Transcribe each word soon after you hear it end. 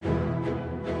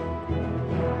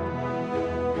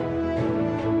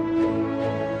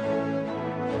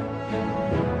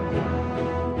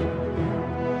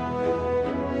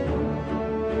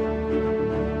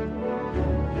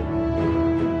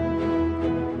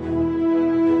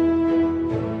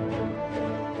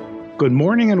Good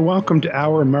morning and welcome to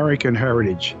Our American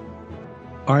Heritage.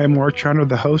 I am Mark Turner,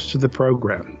 the host of the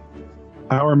program.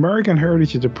 Our American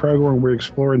Heritage is a program where we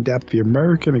explore in depth the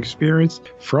American experience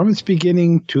from its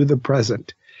beginning to the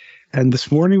present. And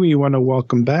this morning we want to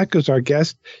welcome back as our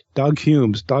guest, Doug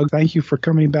Humes. Doug, thank you for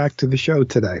coming back to the show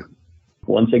today.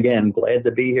 Once again, glad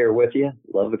to be here with you.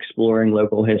 Love exploring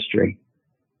local history.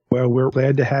 Well, we're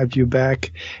glad to have you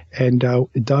back. And Doug,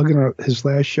 in his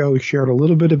last show, shared a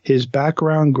little bit of his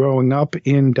background growing up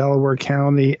in Delaware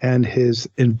County and his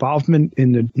involvement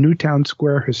in the Newtown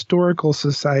Square Historical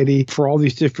Society for all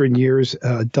these different years.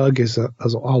 Doug is a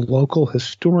local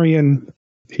historian.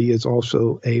 He is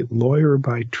also a lawyer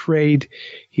by trade.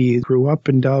 He grew up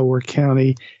in Delaware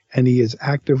County, and he is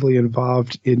actively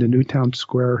involved in the Newtown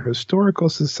Square Historical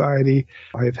Society.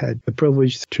 I've had the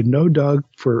privilege to know Doug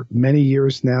for many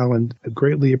years now and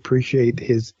greatly appreciate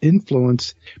his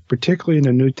influence, particularly in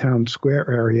the Newtown Square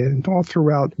area and all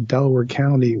throughout Delaware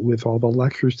County with all the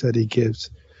lectures that he gives.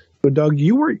 So, Doug,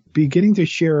 you were beginning to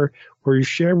share, or you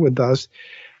shared with us,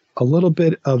 a little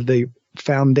bit of the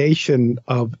foundation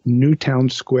of Newtown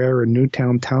Square and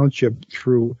Newtown Township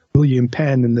through William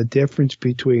Penn and the difference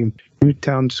between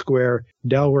Newtown Square,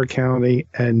 Delaware County,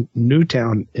 and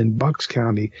Newtown in Bucks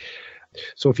County.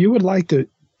 So if you would like to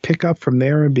pick up from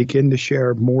there and begin to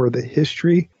share more of the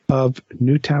history of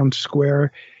Newtown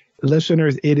Square,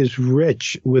 listeners, it is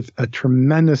rich with a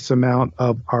tremendous amount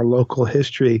of our local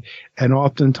history, and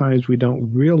oftentimes we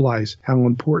don't realize how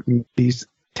important these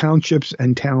townships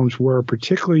and towns were,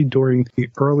 particularly during the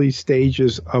early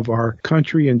stages of our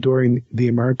country and during the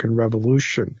American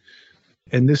Revolution.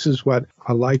 And this is what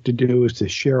I like to do, is to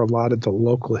share a lot of the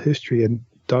local history. And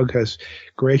Doug has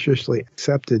graciously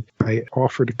accepted my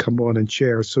offer to come on and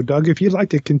share. So, Doug, if you'd like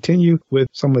to continue with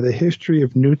some of the history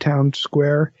of Newtown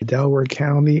Square, Delaware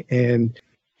County, and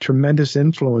tremendous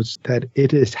influence that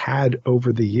it has had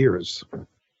over the years.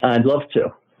 I'd love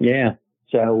to. Yeah.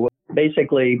 So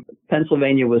basically,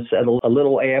 Pennsylvania was settled a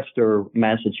little after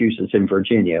Massachusetts and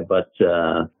Virginia, but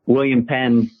William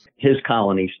Penn, his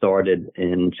colony started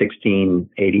in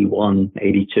 1681,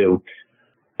 82.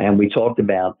 And we talked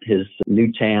about his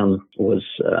new town was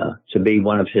to be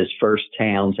one of his first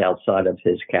towns outside of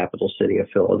his capital city of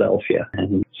Philadelphia.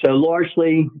 And so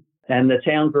largely, and the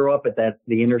town grew up at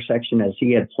the intersection as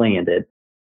he had planned it.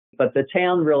 But the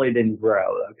town really didn't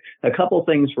grow. A couple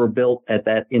things were built at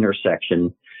that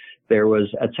intersection. There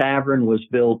was a tavern was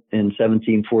built in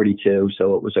 1742,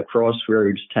 so it was a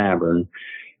crossroads tavern.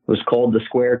 It was called the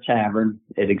Square Tavern.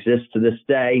 It exists to this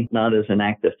day, not as an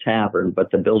active tavern,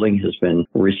 but the building has been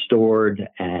restored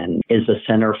and is a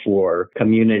center for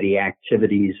community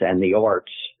activities and the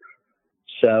arts.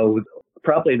 So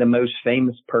probably the most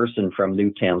famous person from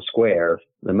Newtown Square,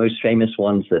 the most famous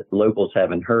ones that locals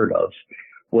haven't heard of,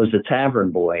 was a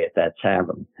tavern boy at that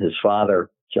tavern. His father,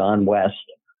 John West,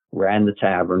 ran the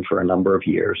tavern for a number of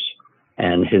years,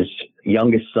 and his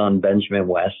youngest son, Benjamin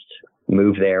West,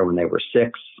 moved there when they were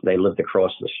 6. They lived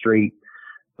across the street,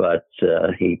 but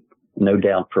he no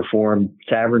doubt performed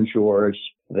tavern chores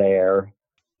there.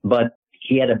 But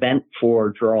he had a bent for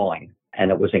drawing,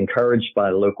 and it was encouraged by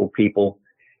local people.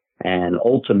 And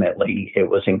ultimately, it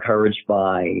was encouraged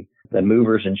by the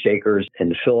movers and shakers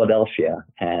in Philadelphia.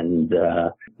 And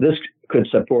this could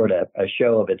support a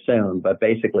show of its own. But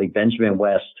basically, Benjamin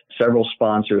West, several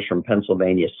sponsors from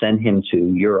Pennsylvania sent him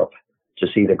to Europe to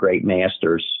see the great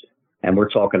masters. And we're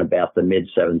talking about the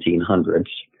mid-1700s.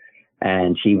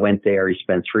 And he went there. He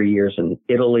spent 3 years in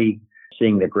Italy,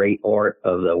 seeing the great art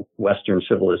of the Western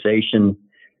civilization.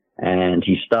 And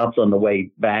he stopped on the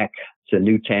way back to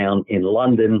Newtown in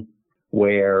London,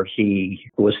 where he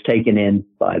was taken in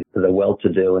by the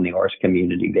well-to-do in the arts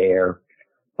community there.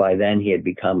 By then, he had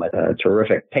become a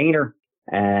terrific painter.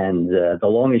 And the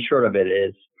long and short of it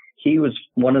is, he was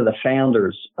one of the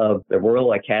founders of the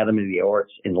Royal Academy of the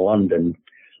Arts in London.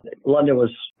 London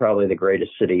was probably the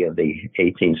greatest city of the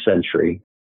 18th century.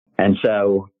 And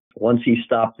so once he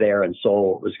stopped there and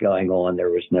saw what was going on, there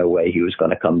was no way he was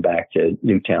going to come back to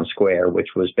Newtown Square, which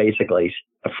was basically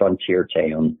a frontier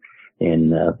town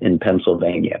in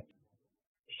Pennsylvania.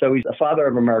 So he's the father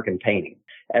of American painting.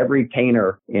 Every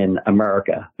painter in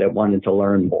America that wanted to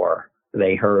learn more,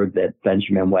 they heard that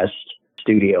Benjamin West's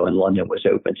studio in London was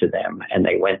open to them, and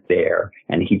they went there,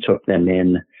 and he took them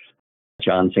in.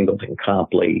 John Singleton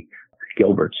Copley,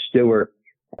 Gilbert Stuart,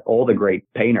 all the great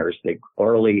painters, the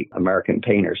early American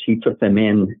painters, he took them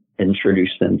in,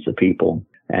 introduced them to people,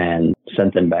 and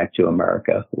sent them back to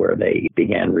America, where they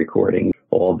began recording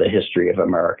all the history of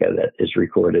America that is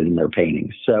recorded in their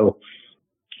paintings. So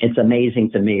it's amazing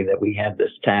to me that we have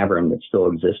this tavern that still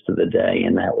exists to the day,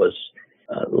 and that was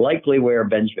likely where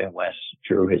Benjamin West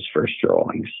drew his first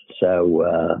drawings.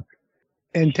 So,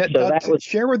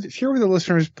 share with the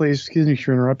listeners, please. Excuse me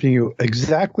for interrupting you.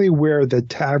 Exactly where the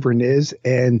tavern is,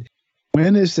 and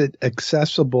when is it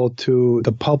accessible to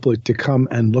the public to come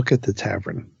and look at the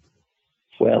tavern?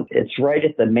 Well, it's right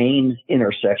at the main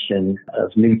intersection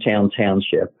of Newtown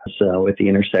Township. So at the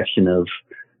intersection of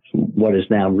what is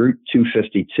now Route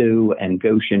 252 and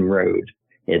Goshen Road.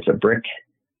 It's a brick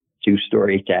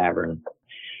 2-story tavern.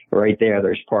 Right there,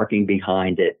 there's parking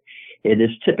behind it. It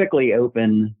is typically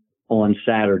open on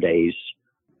Saturdays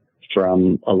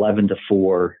from 11 to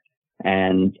 4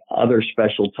 and other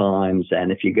special times.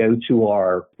 And if you go to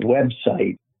our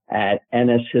website at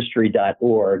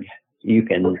nshistory.org, you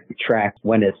can track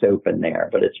when it's open there.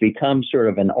 But it's become sort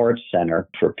of an art center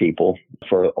for people,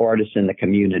 for artists in the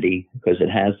community, because it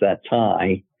has that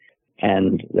tie.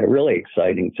 And the really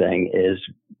exciting thing is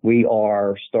we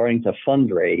are starting to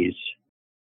fundraise.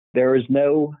 There is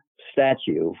no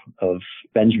statue of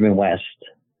Benjamin West,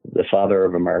 the father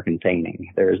of American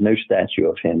painting. There is no statue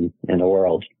of him in the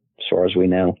world, as far as we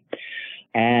know.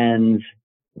 And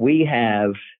we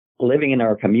have, living in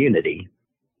our community,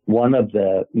 one of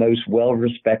the most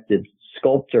well-respected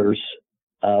sculptors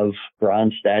of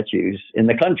bronze statues in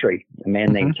the country, a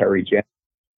man named Terry Jones.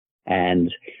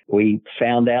 And we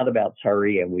found out about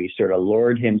Terry and we sort of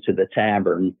lured him to the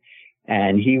tavern.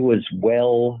 And he was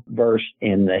well versed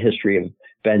in the history of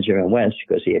Benjamin West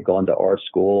because he had gone to art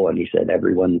school. And he said,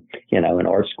 everyone, in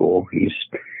art school, he's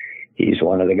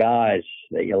one of the guys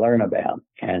that you learn about.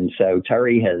 And so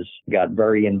Terry has got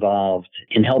very involved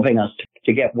in helping us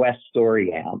to get West's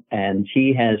story out. And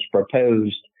he has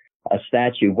proposed a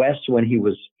statue. West, when he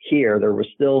was here, there were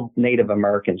still Native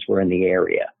Americans were in the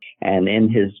area. And in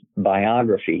his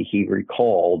biography, he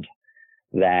recalled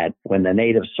that when the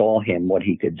natives saw him, what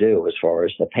he could do as far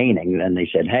as the painting, then they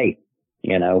said, hey,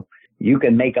 you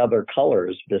can make other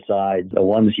colors besides the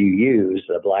ones you use,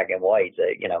 the black and white.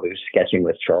 He was sketching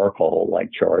with charcoal,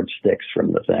 like charred sticks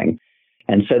from the thing.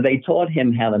 And so they taught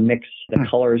him how to mix the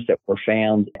colors that were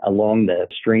found along the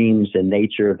streams in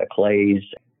nature, the clays.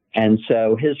 And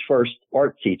so his first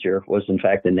art teacher was, in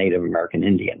fact, a Native American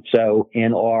Indian. So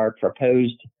in our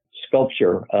proposed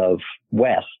sculpture of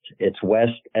West, it's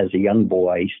West as a young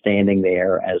boy standing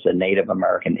there as a Native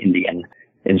American Indian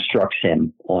instructs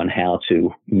him on how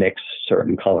to mix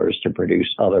certain colors to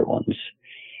produce other ones.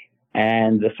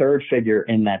 And the third figure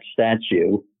in that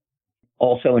statue,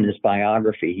 also in his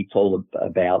biography, he told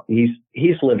about he's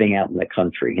living out in the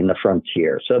country, in the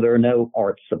frontier. So there are no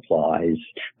art supplies.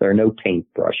 There are no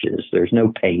paint brushes. There's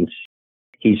no paints.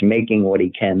 He's making what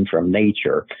he can from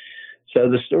nature.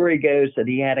 So the story goes that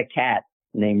he had a cat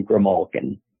named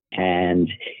Grimalkin,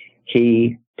 and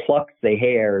he plucked the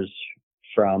hairs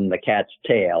from the cat's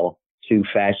tail to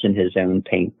fashion his own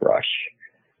paintbrush.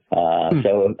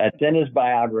 So that's in his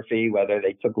biography. Whether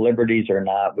they took liberties or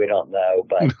not, we don't know.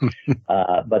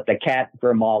 But the cat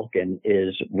Grimalkin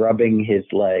is rubbing his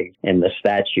leg in the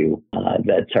statue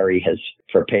that Terry has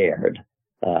prepared,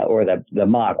 or the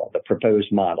model, the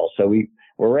proposed model. So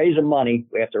we're raising money.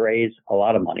 We have to raise a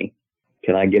lot of money.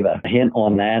 Can I give a hint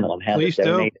on that, on how to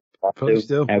donate? Please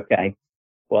do. Okay.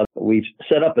 Well, we've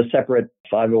set up a separate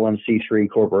 501c3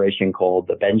 corporation called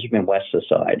the Benjamin West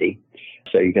Society.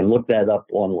 So you can look that up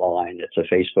online. It's a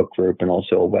Facebook group and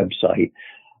also a website.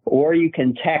 Or you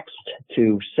can text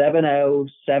to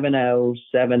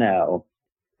 707070.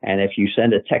 And if you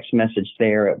send a text message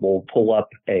there, it will pull up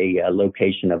a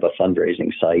location of a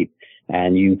fundraising site.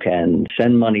 And you can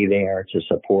send money there to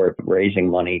support raising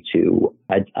money to,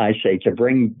 I say, to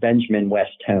bring Benjamin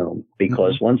West home.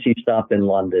 Because once he stopped in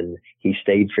London, he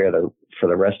stayed for the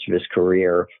rest of his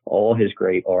career. All his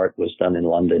great art was done in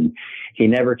London. He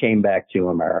never came back to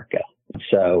America.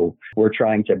 So we're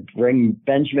trying to bring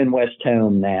Benjamin West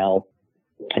home now.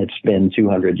 It's been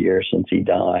 200 years since he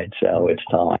died, so it's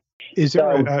time. Is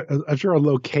there a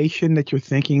location that you're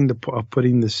thinking of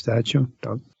putting the statue,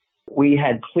 Doug? We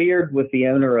had cleared with the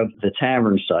owner of the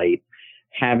tavern site,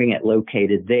 having it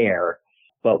located there.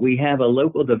 But we have a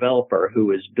local developer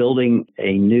who is building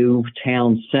a new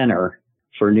town center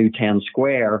for Newtown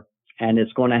Square, and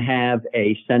it's going to have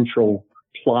a central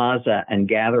plaza and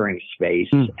gathering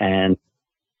space. And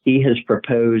he has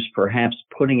proposed perhaps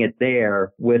putting it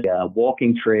there with a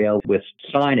walking trail with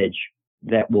signage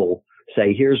that will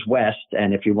say, here's West,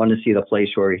 and if you want to see the place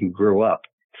where he grew up,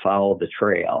 follow the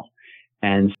trail.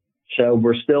 And so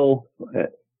we're still,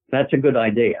 that's a good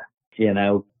idea,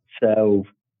 so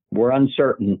we're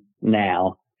uncertain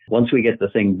now. Once we get the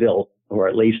thing built, or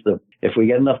at least if we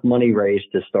get enough money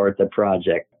raised to start the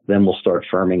project, then we'll start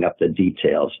firming up the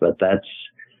details. But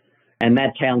And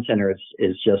that town center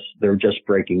is just, they're just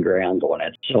breaking ground on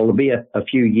it. So it'll be a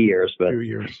few years, but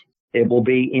it will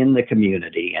be in the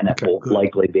community, and it will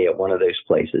likely be at one of those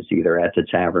places, either at the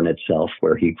tavern itself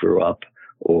where he grew up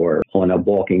or on a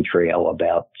walking trail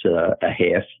about a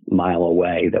half mile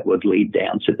away that would lead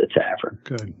down to the tavern.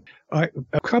 Good.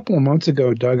 A couple of months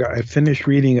ago, Doug, I finished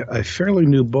reading a fairly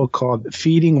new book called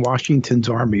Feeding Washington's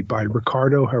Army by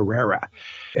Ricardo Herrera.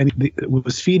 And it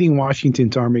was Feeding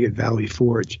Washington's Army at Valley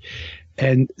Forge.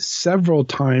 And several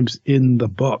times in the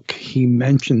book, he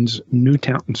mentions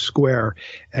Newtown Square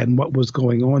and what was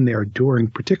going on there during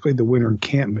particularly the winter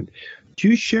encampment. Do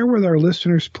you share with our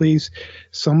listeners, please,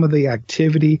 some of the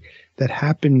activity that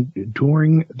happened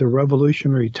during the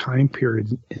Revolutionary time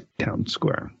period in Town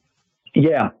Square?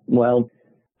 Yeah, well,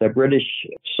 the British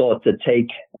sought to take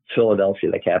Philadelphia,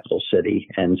 the capital city,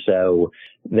 and so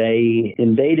they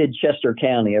invaded Chester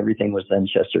County. Everything was then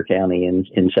Chester County in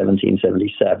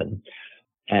 1777,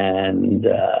 and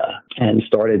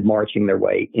started marching their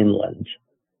way inland.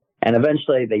 And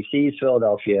eventually they seized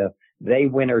Philadelphia. They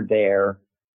wintered there.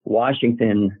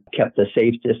 Washington kept a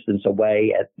safe distance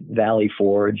away at Valley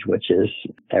Forge, which is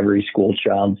every school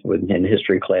child in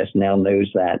history class now knows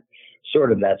that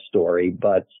story,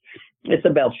 but it's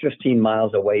about 15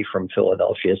 miles away from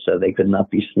Philadelphia, so they could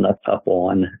not be snuck up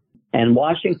on. And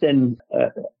Washington,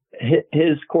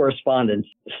 his correspondence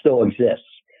still exists.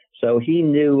 So he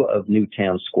knew of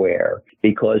Newtown Square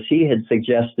because he had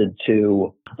suggested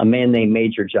to a man named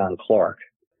Major John Clark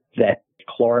that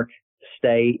Clark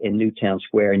stay in Newtown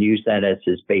Square and use that as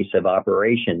his base of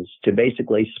operations to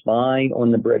basically spy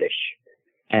on the British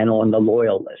and on the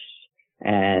Loyalists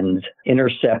and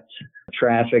intercept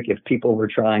traffic. If people were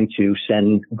trying to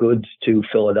send goods to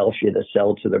Philadelphia to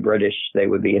sell to the British, they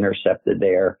would be intercepted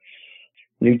there.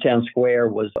 Newtown Square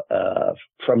was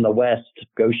from the west.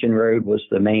 Goshen Road was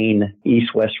the main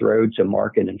east-west road to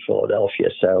market in Philadelphia.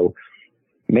 So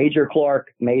Major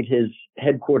Clark made his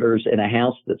headquarters in a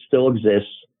house that still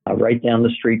exists right down the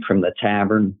street from the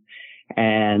tavern.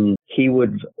 And he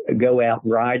would go out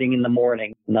riding in the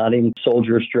morning, not in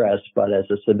soldier's dress, but as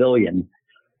a civilian,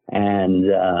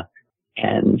 and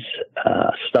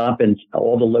stop in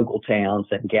all the local towns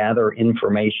and gather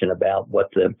information about what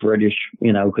the British,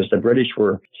 because the British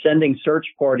were sending search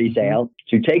parties out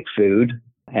to take food.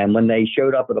 And when they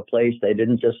showed up at a place, they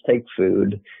didn't just take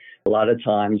food. A lot of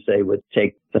times they would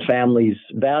take the family's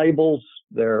valuables,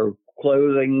 their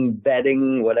clothing,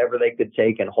 bedding, whatever they could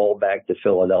take, and haul back to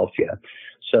Philadelphia.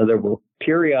 So there were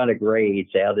periodic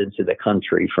raids out into the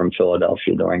country from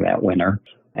Philadelphia during that winter.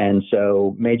 And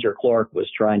so Major Clark was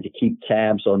trying to keep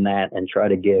tabs on that and try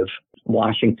to give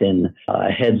Washington a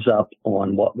heads up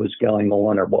on what was going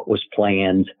on or what was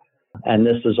planned. And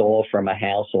this is all from a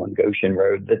house on Goshen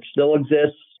Road that still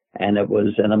exists. And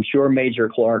I'm sure Major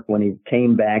Clark, when he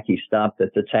came back, he stopped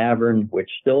at the tavern, which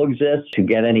still exists, to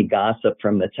get any gossip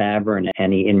from the tavern,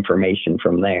 any information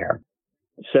from there.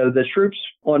 So the troops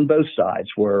on both sides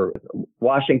were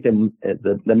Washington,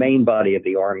 the main body of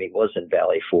the army was in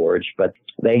Valley Forge, but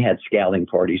they had scouting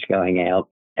parties going out.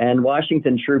 And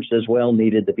Washington troops as well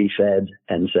needed to be fed.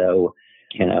 And so,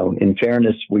 in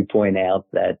fairness, we point out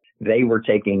that they were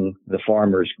taking the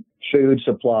farmers' food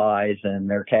supplies and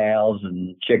their cows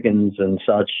and chickens and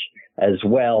such as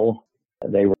well.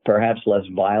 They were perhaps less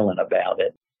violent about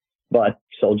it, but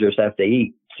soldiers have to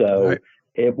eat. So right.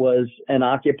 It was an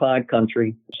occupied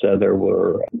country. So there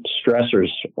were stressors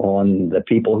on the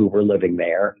people who were living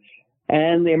there.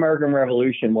 And the American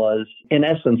Revolution was, in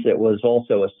essence, it was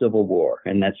also a civil war,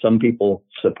 and that some people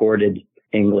supported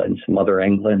England, Mother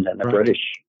England, and the right. British.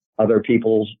 Other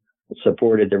people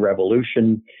supported the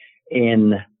revolution.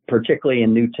 Particularly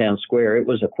in Newtown Square, it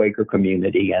was a Quaker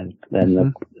community, and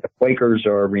the Quakers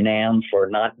are renowned for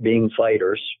not being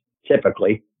fighters,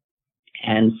 typically.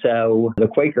 And so the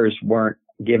Quakers weren't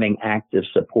giving active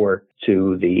support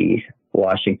to the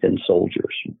Washington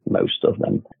soldiers, most of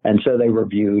them. And so they were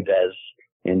viewed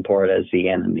in part as the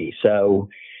enemy. So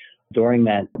during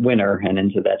that winter and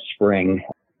into that spring,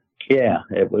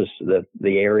 it was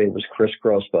the area was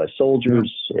crisscrossed by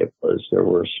soldiers. There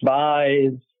were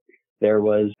spies. There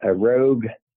was a rogue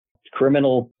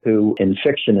criminal who in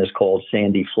fiction is called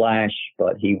Sandy Flash,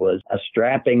 but he was a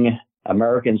strapping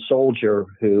American soldier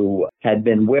who had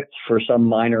been whipped for some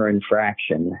minor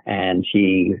infraction, and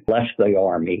he left the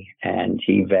army and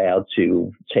he vowed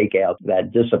to take out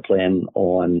that discipline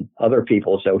on other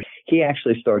people. So he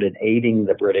actually started aiding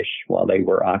the British while they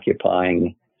were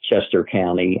occupying Chester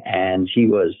County, and he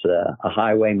was a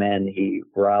highwayman. He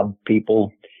robbed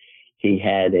people. He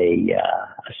had a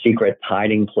secret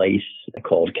hiding place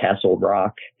called Castle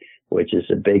Rock, which is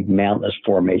a big mountainous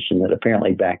formation that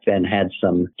apparently back then had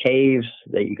some caves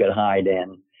that you could hide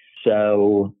in.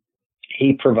 So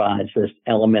he provides this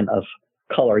element of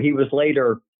color. He was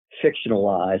later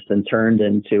fictionalized and turned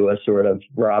into a sort of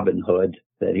Robin Hood,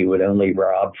 that he would only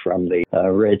rob from the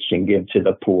rich and give to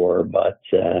the poor. But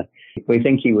we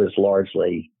think he was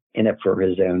largely in it for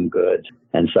his own good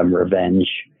and some revenge.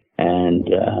 And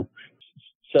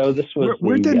so this was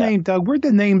where'd the name, Doug? Where'd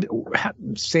the name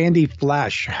Sandy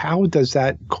Flash? How does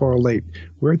that correlate?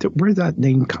 Where'd that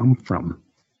name come from?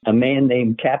 A man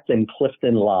named Captain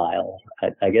Clifton Lyle.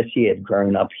 I guess he had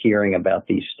grown up hearing about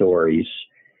these stories,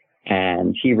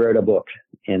 and he wrote a book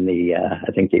in the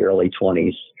I think the early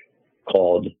 20s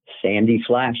called Sandy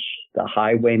Flash: The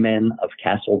Highwaymen of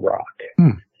Castle Rock.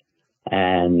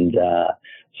 And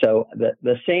so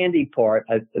the Sandy part,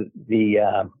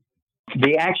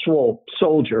 the actual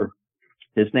soldier,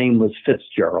 his name was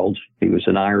Fitzgerald. He was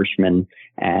an Irishman,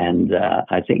 and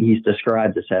I think he's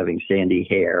described as having sandy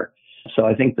hair. So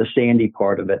I think the Sandy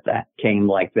part of it, that came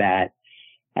like that.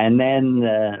 And then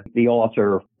the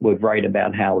author would write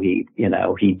about how he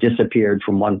disappeared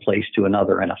from one place to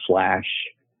another in a flash.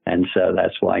 And so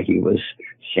that's why he was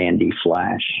Sandy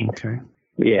Flash. Okay.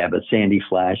 Yeah, but Sandy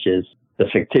Flash is the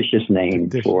fictitious name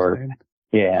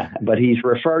yeah, but he's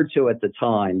referred to at the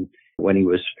time when he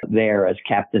was there as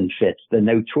Captain Fitz, the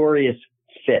notorious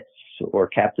Fitz, or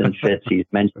Captain Fitz. He's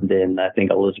mentioned in, I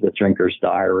think, Elizabeth Drinker's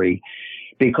diary,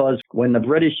 because when the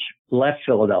British left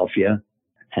Philadelphia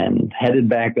and headed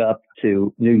back up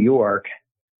to New York,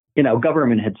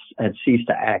 government had ceased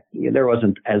to act. There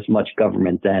wasn't as much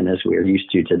government then as we're used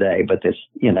to today, but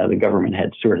the government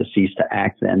had sort of ceased to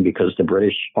act then because the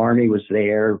British Army was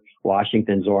there,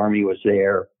 Washington's army was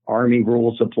there, army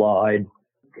rules applied.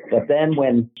 But then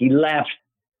when he left,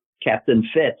 Captain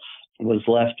Fitz was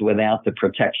left without the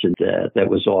protection that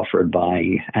was offered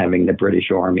by having the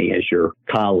British Army as your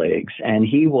colleagues. And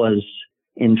he was,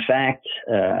 in fact,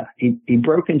 he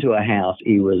broke into a house.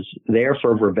 He was there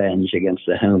for revenge against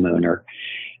the homeowner.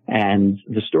 And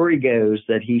the story goes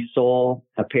that he saw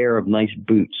a pair of nice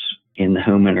boots in the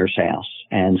homeowner's house.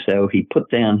 And so he put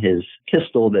down his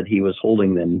pistol that he was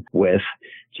holding them with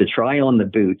to try on the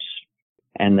boots.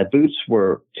 And the boots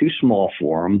were too small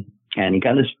for him. And he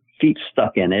got his feet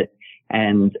stuck in it.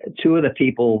 And two of the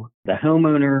people, the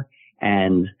homeowner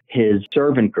and his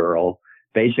servant girl,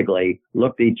 basically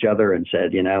looked at each other and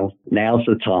said, now's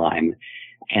the time.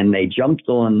 And they jumped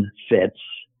on Fitz,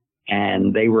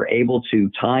 and they were able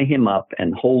to tie him up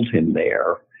and hold him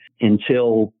there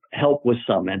until help was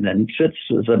summoned. And Fitz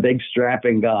was a big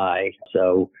strapping guy,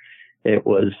 so it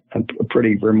was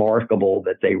pretty remarkable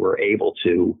that they were able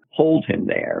to hold him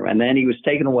there. And then he was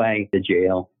taken away to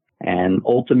jail and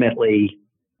ultimately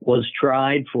was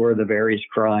tried for the various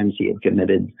crimes he had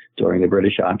committed during the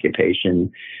British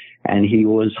occupation. And he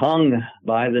was hung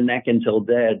by the neck until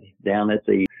dead down at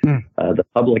the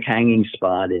public hanging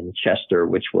spot in Chester,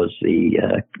 which was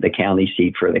the county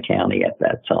seat for the county at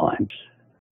that time.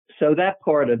 So that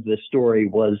part of the story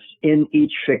was in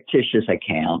each fictitious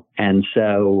account. And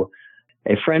so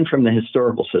a friend from the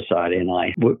Historical Society and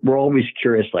I were always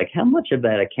curious, like, how much of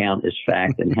that account is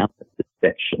fact and how much is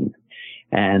fiction?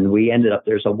 And we ended up,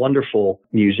 there's a wonderful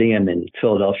museum in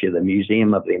Philadelphia, the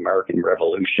Museum of the American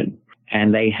Revolution.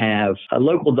 And they have a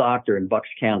local doctor in Bucks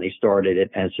County started it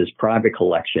as his private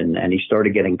collection. And he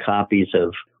started getting copies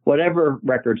of whatever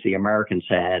records the Americans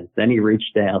had. Then he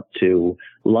reached out to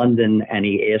London and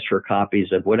he asked for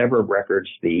copies of whatever records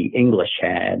the English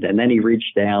had. And then he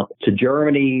reached out to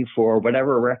Germany for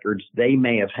whatever records they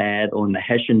may have had on the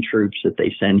Hessian troops that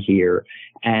they sent here.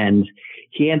 And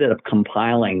he ended up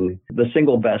compiling the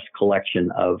single best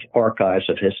collection of archives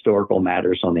of historical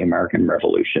matters on the American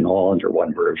Revolution, all under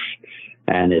one roof.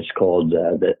 And it's called,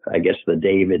 the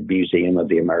David Museum of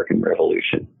the American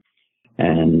Revolution.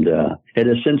 And it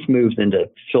has since moved into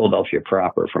Philadelphia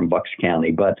proper from Bucks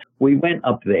County. But we went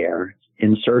up there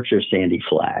in search of Sandy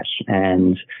Flash.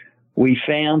 And we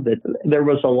found that there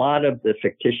was a lot of the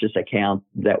fictitious account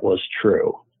that was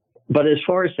true. But as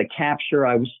far as the capture,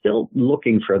 I was still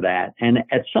looking for that. And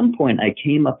at some point, I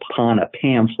came upon a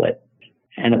pamphlet,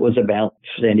 and it was about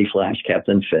Sandy Flash,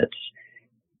 Captain Fitz.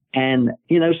 And,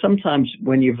 sometimes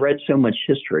when you've read so much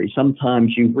history,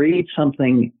 sometimes you read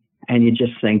something and you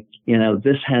just think,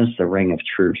 this has the ring of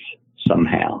truth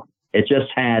somehow. It just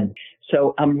had.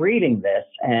 So I'm reading this,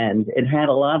 and it had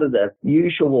a lot of the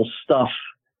usual stuff.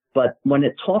 But when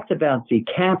it talked about the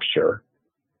capture,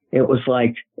 it was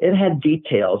like it had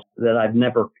details that I've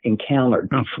never encountered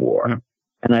before. Yeah.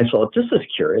 And I thought, this is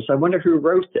curious. I wonder who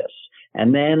wrote this.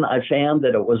 And then I found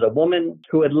that it was a woman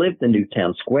who had lived in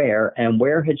Newtown Square. And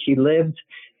where had she lived?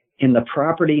 in the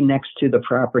property next to the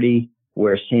property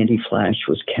where Sandy Flash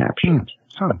was captured.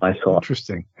 I thought,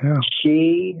 interesting. Yeah.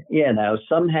 She,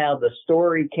 somehow the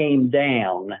story came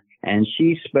down and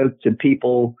she spoke to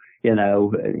people,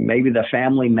 maybe the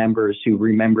family members who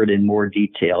remembered in more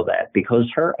detail that,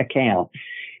 because her account,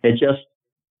 it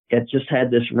just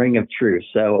had this ring of truth.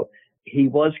 So he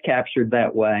was captured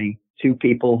that way. Two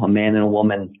people, a man and a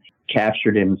woman,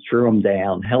 captured him, threw him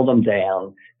down, held him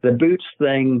down. The boots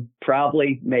thing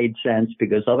probably made sense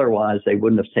because otherwise they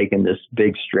wouldn't have taken this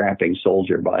big strapping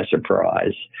soldier by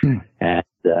surprise. And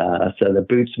so the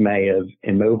boots may have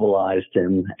immobilized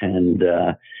him. And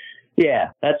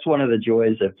that's one of the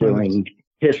joys of doing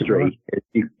history.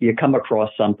 Sure. You come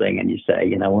across something and you say,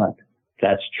 you know what,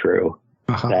 that's true.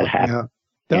 That happened. Yeah.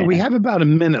 Now, we have about a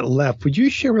minute left. Would you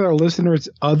share with our listeners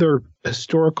other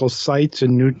historical sites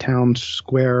in Newtown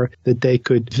Square that they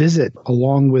could visit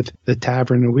along with the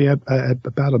tavern? And we have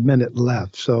about a minute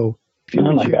left. So,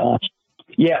 oh my gosh.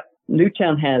 Yeah.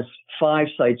 Newtown has 5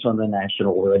 sites on the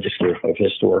National Register of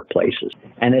Historic Places,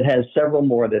 and it has several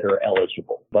more that are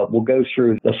eligible, but we'll go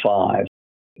through the 5.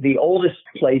 The oldest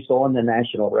place on the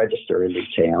National Register in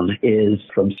Newtown is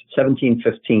from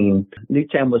 1715.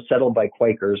 Newtown was settled by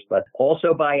Quakers, but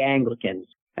also by Anglicans.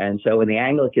 And so when the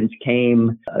Anglicans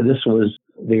came, this was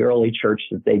the early church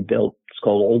that they built. It's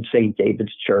called Old St.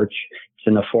 David's Church. It's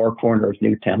in the far corner of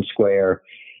Newtown Square.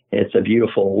 It's a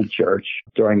beautiful old church.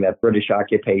 During the British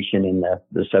occupation in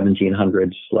the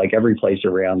 1700s, like every place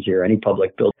around here, any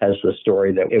public building has the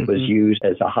story that it was used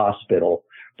as a hospital.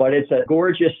 But it's a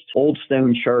gorgeous old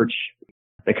stone church.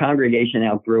 The congregation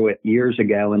outgrew it years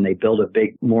ago, and they built a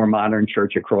big, more modern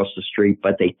church across the street,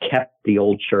 but they kept the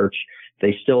old church.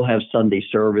 They still have Sunday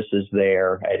services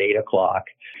there at 8 o'clock.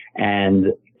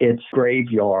 And its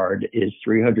graveyard is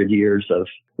 300 years of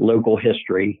local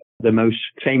history. The most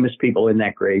famous people in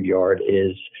that graveyard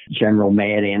is General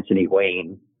Mad Anthony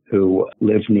Wayne, who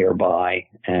lived nearby.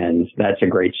 And that's a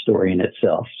great story in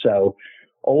itself. So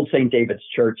Old St. David's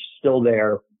Church, still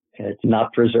there. It's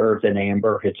not preserved in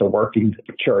amber. It's a working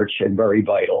church and very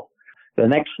vital. The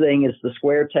next thing is the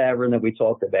Square Tavern that we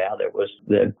talked about. It was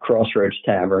the Crossroads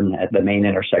Tavern at the main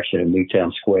intersection of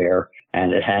Newtown Square,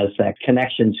 and it has that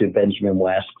connection to Benjamin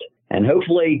West. And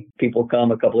hopefully people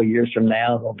come a couple of years from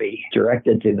now, they'll be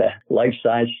directed to the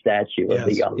life-size statue of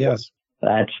the young one.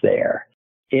 That's there.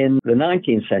 In the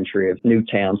 19th century,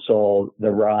 Newtown saw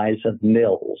the rise of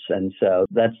mills. And so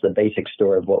that's the basic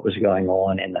story of what was going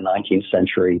on in the 19th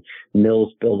century.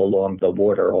 Mills built along the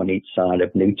water on each side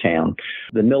of Newtown.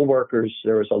 The mill workers,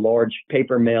 there was a large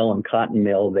paper mill and cotton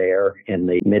mill there in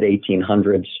the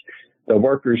mid-1800s. The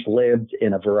workers lived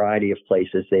in a variety of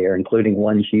places there, including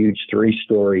one huge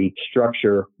 3-story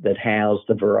structure that housed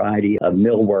a variety of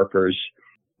mill workers.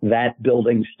 That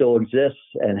building still exists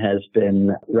and has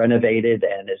been renovated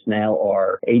and is now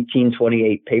our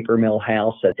 1828 paper mill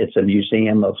house. It's a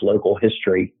museum of local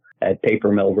history at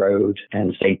Paper Mill Road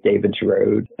and St. David's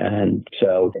Road. And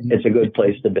so it's a good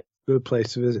place to visit. Good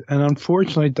place to visit. And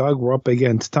unfortunately, Doug, we're up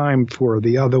against time for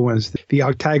the other ones. The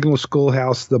Octagonal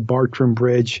Schoolhouse, the Bartram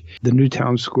Bridge, the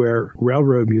Newtown Square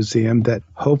Railroad Museum, that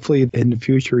hopefully in the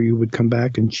future you would come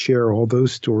back and share all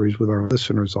those stories with our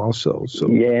listeners also. So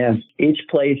yeah, each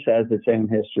place has its own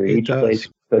history. Each place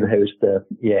could host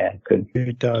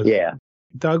It does. Yeah.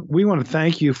 Doug, we want to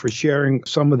thank you for sharing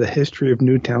some of the history of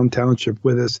Newtown Township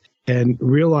with us and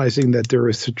realizing that there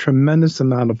is a tremendous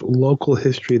amount of local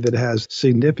history that has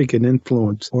significant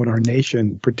influence on our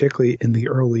nation, particularly in the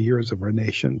early years of our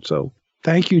nation. So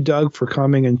thank you, Doug, for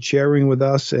coming and sharing with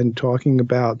us and talking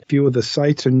about a few of the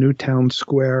sites in Newtown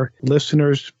Square.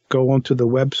 Listeners, go onto the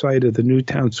website of the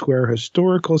Newtown Square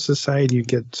Historical Society. You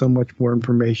get so much more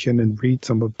information and read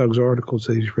some of Doug's articles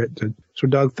that he's written. So,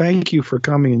 Doug, thank you for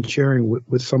coming and sharing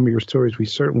with some of your stories. We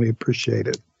certainly appreciate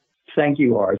it. Thank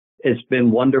you, Art. It's been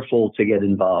wonderful to get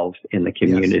involved in the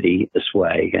community this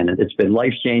way, and it's been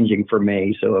life-changing for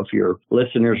me. So if your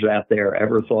listeners out there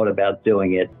ever thought about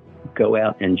doing it, go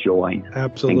out and join.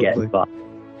 Absolutely. And get involved.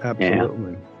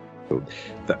 Absolutely.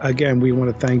 Yeah. Again, we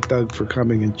want to thank Doug for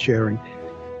coming and sharing.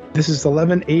 This is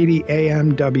 1180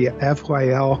 AM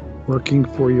WFYL, working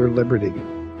for your liberty.